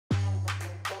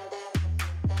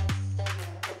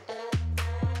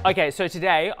Okay, so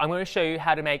today I'm going to show you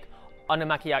how to make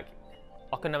okonomiyaki,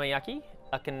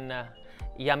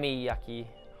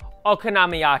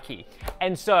 okonomiyaki.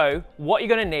 And so what you're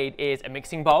going to need is a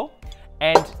mixing bowl.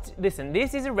 And listen,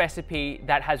 this is a recipe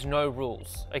that has no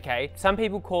rules, okay? Some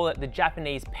people call it the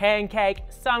Japanese pancake,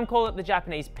 some call it the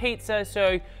Japanese pizza,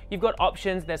 so you've got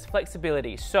options, there's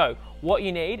flexibility. So what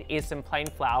you need is some plain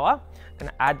flour. I'm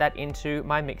gonna add that into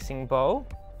my mixing bowl,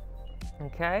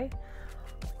 okay?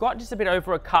 I've got just a bit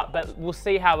over a cup, but we'll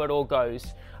see how it all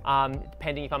goes,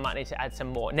 depending if I might need to add some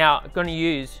more. Now, I'm gonna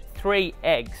use 3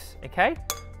 eggs, okay?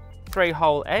 3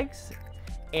 whole eggs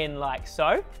in like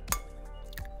so.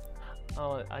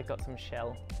 Oh, I got some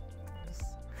shell.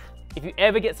 If you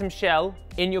ever get some shell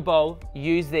in your bowl,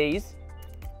 use these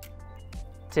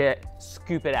to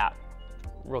scoop it out,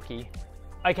 rookie.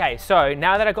 Okay, so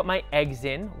now that I've got my eggs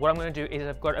in, what I'm gonna do is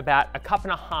I've got about 1.5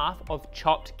 cups of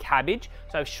chopped cabbage.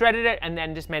 So I've shredded it and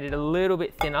then just made it a little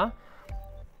bit thinner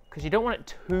because you don't want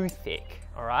it too thick,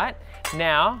 all right?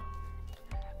 Now,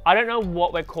 I don't know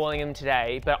what we're calling them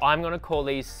today, but I'm gonna call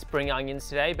these spring onions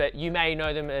today, but you may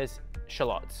know them as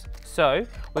shallots. So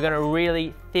we're going to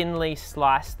really thinly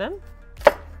slice them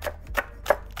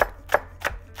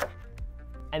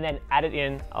and then add it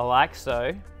in like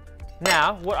so.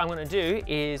 Now what I'm going to do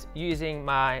is, using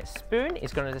my spoon,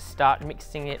 is going to just start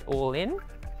mixing it all in.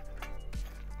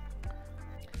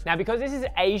 Now because this is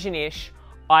Asian-ish,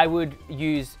 I would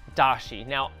use dashi.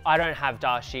 Now I don't have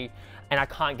dashi and I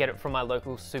can't get it from my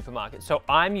local supermarket, so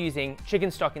I'm using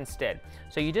chicken stock instead.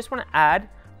 So you just want to add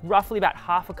roughly about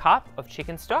 1/2 cup of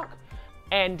chicken stock,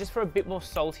 and just for a bit more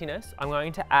saltiness, I'm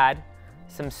going to add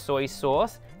some soy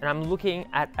sauce, and I'm looking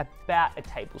at about a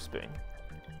tablespoon.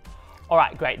 All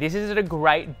right, great. This is at a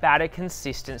great batter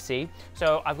consistency.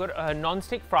 So I've got a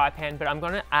non-stick fry pan, but I'm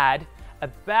going to add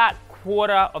about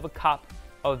 1/4 cup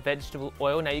of vegetable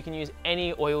oil. Now you can use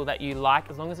any oil that you like,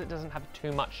 as long as it doesn't have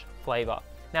too much flavor.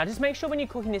 Now just make sure when you're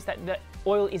cooking this that the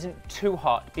oil isn't too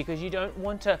hot, because you don't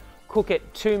want to cook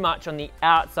it too much on the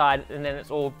outside and then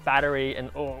it's all battery and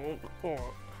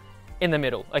in the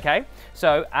middle, okay?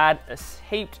 So add a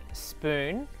heaped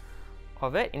spoon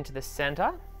of it into the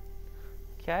center.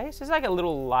 Okay, so it's like a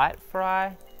little light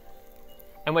fry.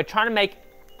 And we're trying to make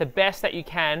the best that you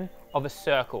can of a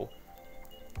circle.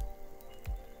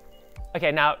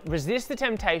 Okay, now resist the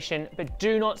temptation, but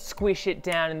do not squish it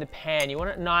down in the pan. You want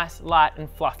it nice, light, and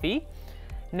fluffy.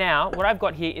 Now, what I've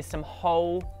got here is some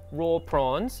whole raw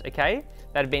prawns, okay,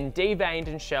 that have been deveined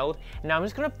and shelled. Now I'm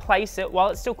just gonna place it, while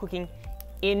it's still cooking,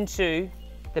 into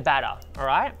the batter, all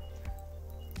right?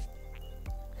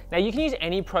 Now you can use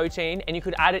any protein and you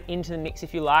could add it into the mix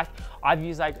if you like. I've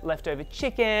used like leftover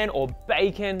chicken or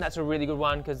bacon. That's a really good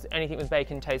one because anything with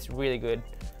bacon tastes really good.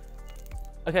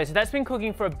 Okay, so that's been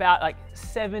cooking for about like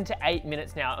 7 to 8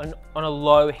 minutes now on a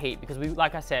low heat, because we,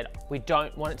 like I said, we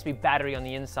don't want it to be battery on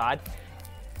the inside.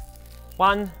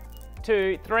 1,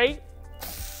 2, 3.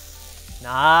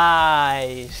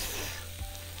 Nice.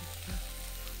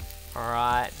 All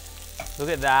right, look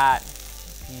at that.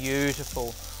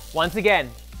 Beautiful. Once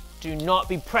again, do not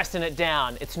be pressing it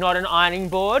down. It's not an ironing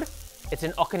board. It's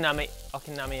an okonomiyaki.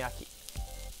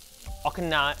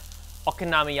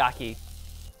 Okonamiyaki.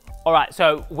 All right,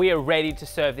 so we are ready to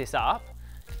serve this up.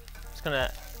 Just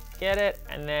gonna get it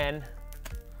and then,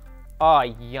 oh,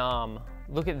 yum.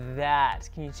 Look at that.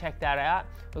 Can you check that out?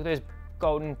 Look at those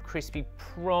golden crispy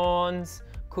prawns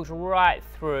cooked right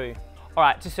through. All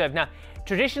right, to serve. Now,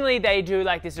 traditionally they do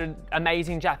like this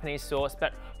amazing Japanese sauce,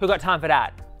 but who got time for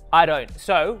that? I don't.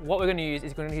 So what we're gonna use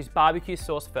is we're gonna use barbecue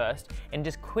sauce first and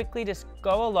just quickly just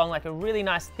go along like a really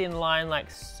nice thin line like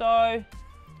so.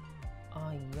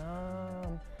 Oh,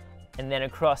 yum. And then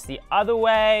across the other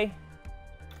way.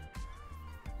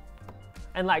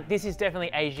 And like, this is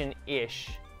definitely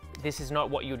Asian-ish. This is not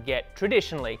what you'd get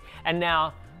traditionally. And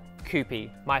now,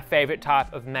 kewpie, my favorite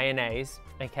type of mayonnaise,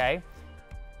 okay?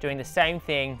 Doing the same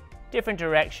thing, different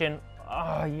direction.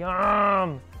 Oh,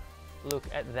 yum. Look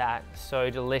at that, so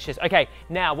delicious. Okay,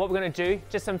 now what we're gonna do,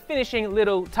 just some finishing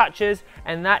little touches,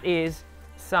 and that is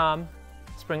some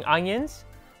spring onions.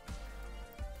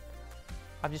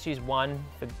 I've just used 1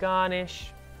 for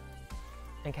garnish.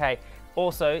 Okay,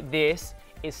 also this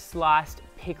is sliced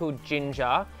pickled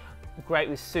ginger. Great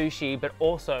with sushi, but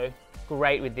also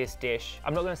great with this dish.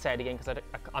 I'm not gonna say it again because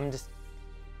I'm just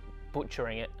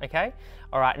butchering it, okay?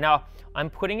 All right, now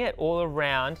I'm putting it all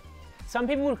around. Some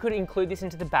people could include this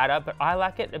into the batter, but I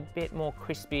like it a bit more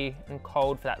crispy and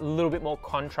cold for that little bit more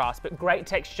contrast, but great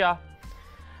texture.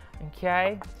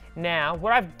 Okay, now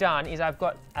what I've done is I've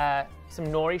got some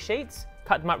nori sheets,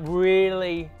 cut them up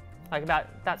really, like about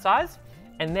that size,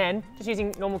 and then just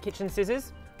using normal kitchen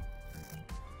scissors,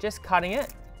 just cutting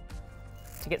it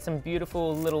to get some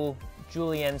beautiful little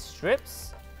julienne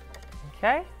strips.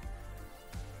 Okay,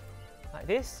 like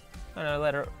this. I'm gonna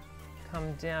let it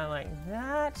come down like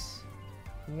that.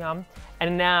 Yum.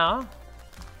 And now,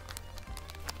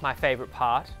 my favorite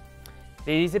part.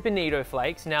 These are Bonito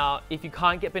flakes. Now, if you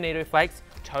can't get Bonito flakes,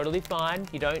 totally fine.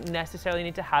 You don't necessarily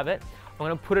need to have it. I'm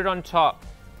gonna put it on top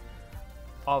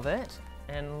of it,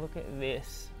 and look at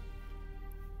this.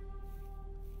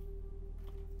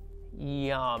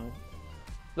 Yum.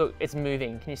 Look, it's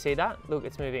moving. Can you see that? Look,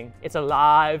 it's moving. It's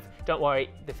alive. Don't worry,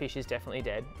 the fish is definitely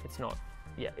dead. It's not,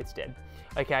 yeah, it's dead.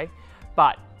 Okay,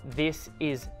 but this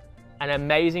is an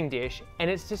amazing dish, and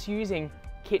it's just using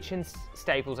kitchen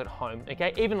staples at home,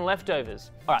 okay? Even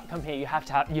leftovers. All right, come here, you have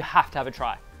to have a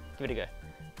try. Give it a go.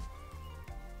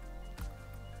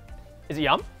 Is it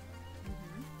yum?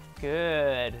 Mm-hmm.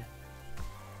 Good.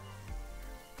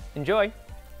 Enjoy.